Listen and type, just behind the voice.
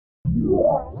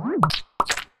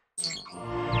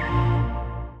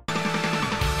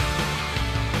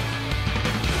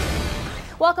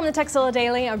Welcome to Tekzilla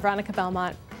Daily. I'm Veronica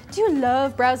Belmont. Do you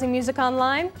love browsing music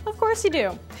online? Of course you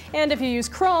do. And if you use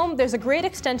Chrome, there's a great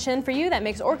extension for you that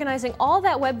makes organizing all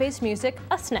that web-based music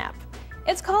a snap.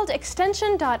 It's called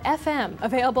extension.fm,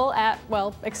 available at,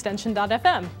 well,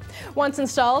 extension.fm. Once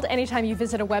installed, anytime you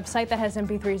visit a website that has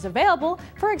MP3s available,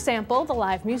 for example, the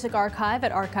Live Music Archive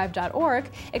at archive.org,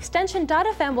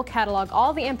 extension.fm will catalog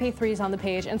all the MP3s on the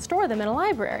page and store them in a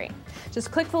library. Just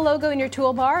click the logo in your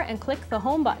toolbar and click the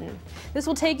Home button. This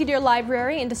will take you to your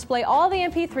library and display all the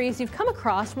MP3s you've come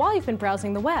across while you've been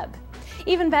browsing the web.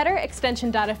 Even better,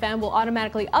 extension.fm will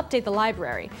automatically update the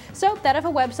library, so that if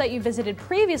a website you visited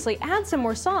previously adds some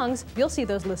more songs, you'll see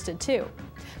those listed too.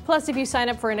 Plus, if you sign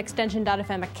up for an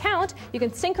extension.fm account, you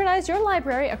can synchronize your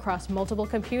library across multiple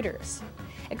computers.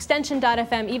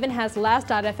 Extension.fm even has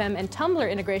last.fm and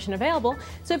Tumblr integration available,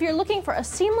 so if you're looking for a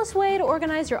seamless way to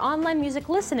organize your online music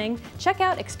listening, check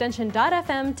out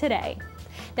extension.fm today.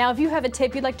 Now, if you have a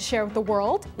tip you'd like to share with the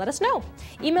world, let us know.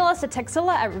 Email us at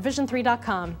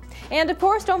tekzilla@revision3.com. And of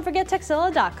course, don't forget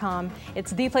tekzilla.com.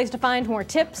 It's the place to find more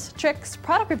tips, tricks,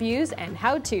 product reviews, and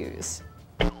how-tos.